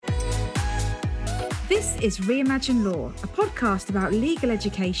This is Reimagine Law, a podcast about legal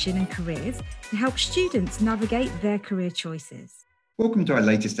education and careers to help students navigate their career choices. Welcome to our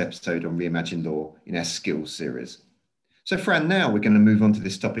latest episode on Reimagine Law in our skills series. So Fran, now we're going to move on to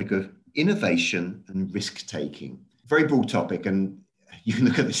this topic of innovation and risk-taking. Very broad topic, and you can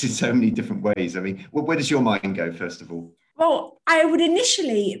look at this in so many different ways. I mean, where does your mind go, first of all? Well, I would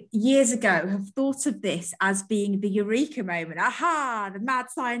initially, years ago, have thought of this as being the eureka moment. Aha, the mad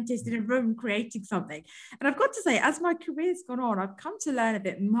scientist in a room creating something. And I've got to say, as my career's gone on, I've come to learn of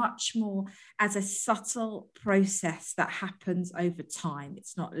it much more as a subtle process that happens over time.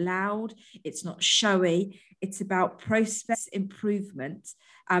 It's not loud, it's not showy, it's about process improvement,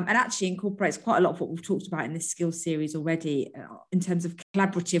 and actually incorporates quite a lot of what we've talked about in this skills series already in terms of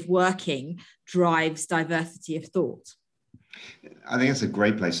collaborative working drives diversity of thought. I think that's a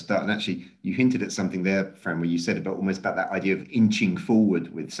great place to start. And actually, you hinted at something there, Fran, where you said about almost about that idea of inching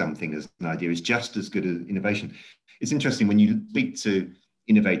forward with something as an idea is just as good as innovation. It's interesting when you speak to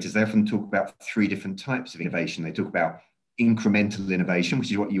innovators, they often talk about three different types of innovation. They talk about incremental innovation, which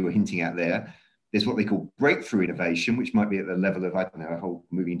is what you were hinting at there. There's what they call breakthrough innovation, which might be at the level of, I don't know, a whole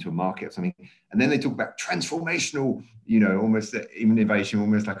moving into a market or something. And then they talk about transformational, almost innovation,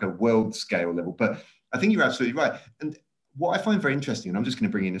 almost like a world scale level. But I think you're absolutely right. And what I find very interesting, and I'm just going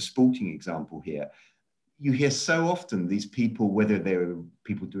to bring in a sporting example here, you hear so often these people, whether they're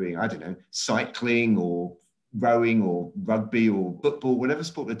people doing, I don't know, cycling or rowing or rugby or football, whatever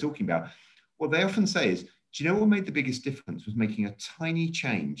sport they're talking about, what they often say is, do you know what made the biggest difference was making a tiny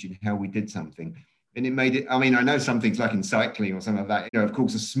change in how we did something. And it made it, I mean, I know some things like in cycling or something like that, of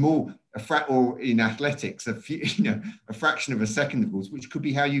course, or in athletics, a fraction of a second, of course, which could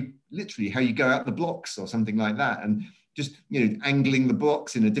be how you go out the blocks or something like that. And just, angling the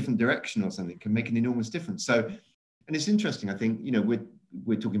blocks in a different direction or something can make an enormous difference. So, and it's interesting, I think,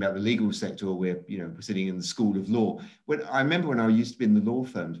 we're talking about the legal sector, or we're sitting in the school of law. I remember when I used to be in the law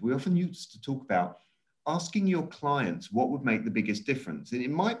firms, we often used to talk about asking your clients what would make the biggest difference. And it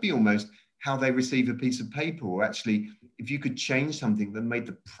might be almost how they receive a piece of paper, or actually if you could change something that made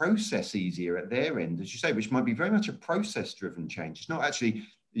the process easier at their end, as you say, which might be very much a process-driven change. It's not actually,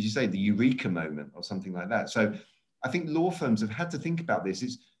 as you say, the eureka moment or something like that. So I think law firms have had to think about this.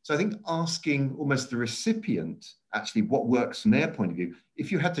 So I think asking almost the recipient actually what works from their point of view.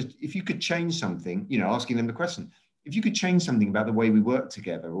 If you could change something, asking them the question, if you could change something about the way we work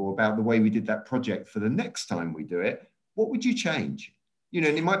together or about the way we did that project for the next time we do it, what would you change? And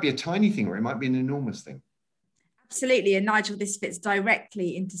it might be a tiny thing or it might be an enormous thing. Absolutely. And Nigel, this fits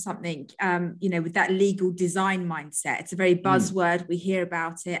directly into something, with that legal design mindset. It's a very buzzword. We hear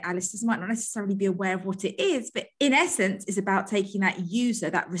about it. Our listeners might not necessarily be aware of what it is, but in essence, it's about taking that user,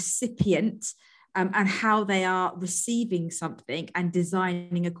 that recipient, and how they are receiving something and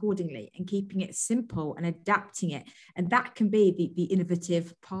designing accordingly and keeping it simple and adapting it. And that can be the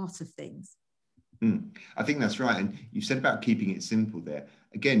innovative part of things. I think that's right. And you said about keeping it simple there.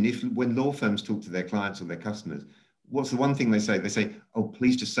 Again, when law firms talk to their clients or their customers, what's the one thing they say? They say, oh,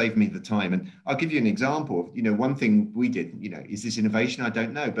 please just save me the time. And I'll give you an example of, one thing we did, is this innovation? I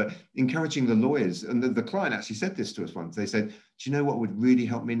don't know, but encouraging the lawyers, and the client actually said this to us once. They said, do you know what would really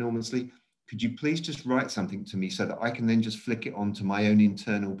help me enormously? Could you please just write something to me so that I can then just flick it on to my own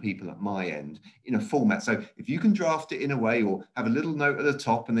internal people at my end in a format? So if you can draft it in a way or have a little note at the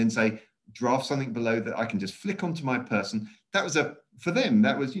top and then say, draft something below that I can just flick onto my person. That was for them,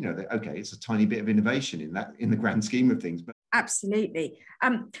 okay, it's a tiny bit of innovation in the grand scheme of things. But absolutely.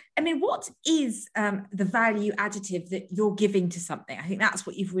 What is the value additive that you're giving to something? I think that's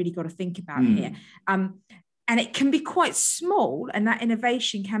what you've really got to think about here. And it can be quite small, and that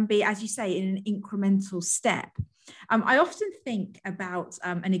innovation can be, as you say, in an incremental step. I often think about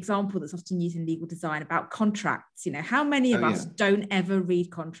an example that's often used in legal design about contracts. How many of us don't ever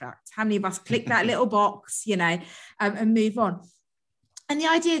read contracts? How many of us click that little box, and move on? And the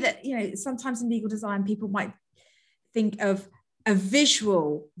idea that, sometimes in legal design, people might think of a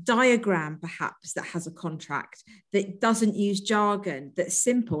visual diagram, perhaps, that has a contract, that doesn't use jargon, that's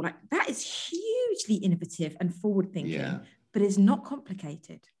simple. Like, that is hugely innovative and forward-thinking, but it's not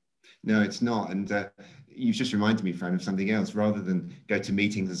complicated. No, it's not. And you've just reminded me, Fran, of something else. Rather than go to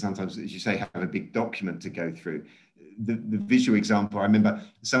meetings and sometimes, as you say, have a big document to go through, the visual example, I remember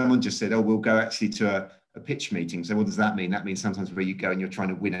someone just said, oh, we'll go actually to a pitch meeting. So what does that mean? That means sometimes where you go and you're trying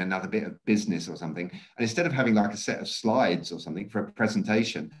to win another bit of business or something. And instead of having like a set of slides or something for a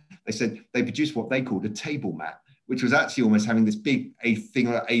presentation, they said they produced what they called a table map, which was actually almost having this big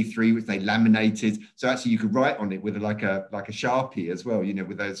thing like A3, which they laminated. So actually you could write on it with like a Sharpie as well,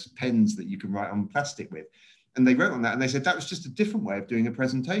 with those pens that you can write on plastic with. And they wrote on that and they said that was just a different way of doing a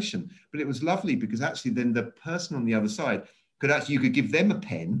presentation. But it was lovely because actually then the person on the other side you could give them a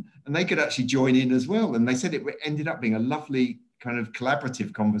pen and they could actually join in as well. And they said it ended up being a lovely kind of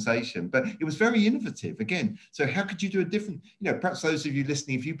collaborative conversation, but it was very innovative again. So how could you do a different, perhaps those of you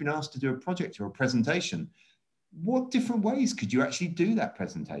listening, if you've been asked to do a project or a presentation, what different ways could you actually do that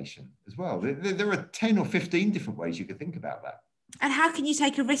presentation as well? There are 10 or 15 different ways you could think about that. And how can you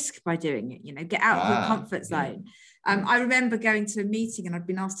take a risk by doing it? Get out of your comfort zone. I remember going to a meeting and I'd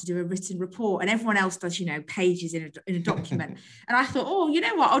been asked to do a written report, and everyone else does, pages in a document. And I thought, oh, you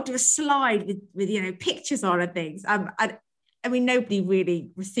know what? I'll do a slide with pictures on and things. I mean, nobody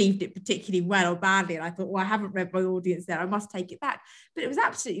really received it particularly well or badly. And I thought, well, I haven't read my audience there. I must take it back. But it was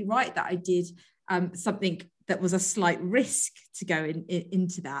absolutely right that I did something that was a slight risk to go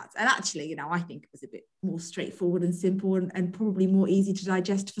into that. And actually, I think it was a bit more straightforward and simple and probably more easy to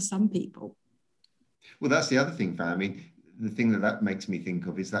digest for some people. Well, that's the other thing, Fran. I mean, the thing that makes me think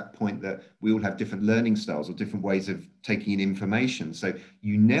of is that point that we all have different learning styles or different ways of taking in information. So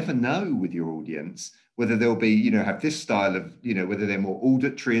you never know with your audience whether they'll be, have this style of, whether they're more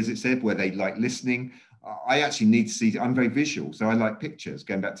auditory, as it said, where they like listening. I actually need to see, I'm very visual, so I like pictures,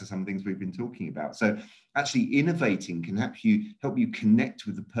 going back to some things we've been talking about. So actually innovating can help you connect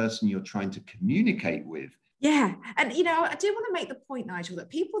with the person you're trying to communicate with. Yeah. And, I do want to make the point, Nigel, that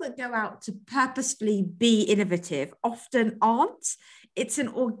people that go out to purposefully be innovative often aren't. It's an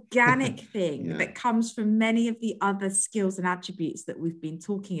organic thing that comes from many of the other skills and attributes that we've been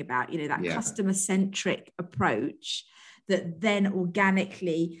talking about, that customer-centric approach that then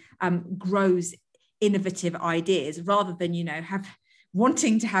organically grows innovative ideas rather than,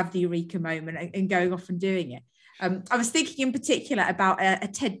 wanting to have the eureka moment and going off and doing it. I was thinking in particular about a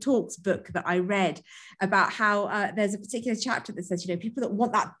TED Talks book that I read about how there's a particular chapter that says, people that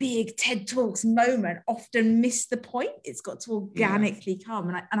want that big TED Talks moment often miss the point. It's got to organically come.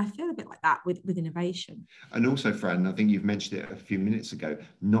 And I feel a bit like that with innovation. And also, Fran, I think you've mentioned it a few minutes ago,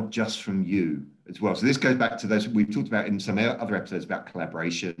 not just from you as well. So this goes back to those we've talked about in some other episodes about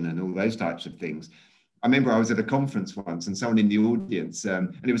collaboration and all those types of things. I remember I was at a conference once and someone in the audience,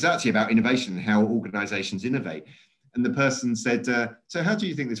 and it was actually about innovation and how organizations innovate. And the person said, so how do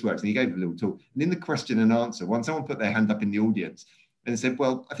you think this works? And he gave a little talk. And in the question and answer, someone put their hand up in the audience and said,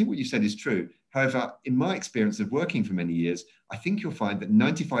 well, I think what you said is true. However, in my experience of working for many years, I think you'll find that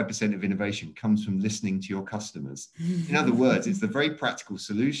 95% of innovation comes from listening to your customers. In other words, it's the very practical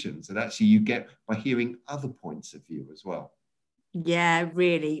solutions that actually you get by hearing other points of view as well. Yeah,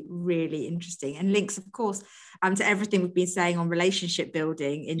 really, really interesting. And links, of course, to everything we've been saying on relationship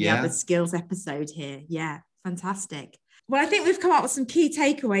building in the other skills episode here. Yeah, fantastic. Well, I think we've come up with some key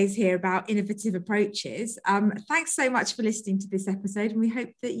takeaways here about innovative approaches. Thanks so much for listening to this episode, and we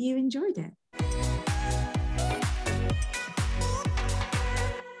hope that you enjoyed it.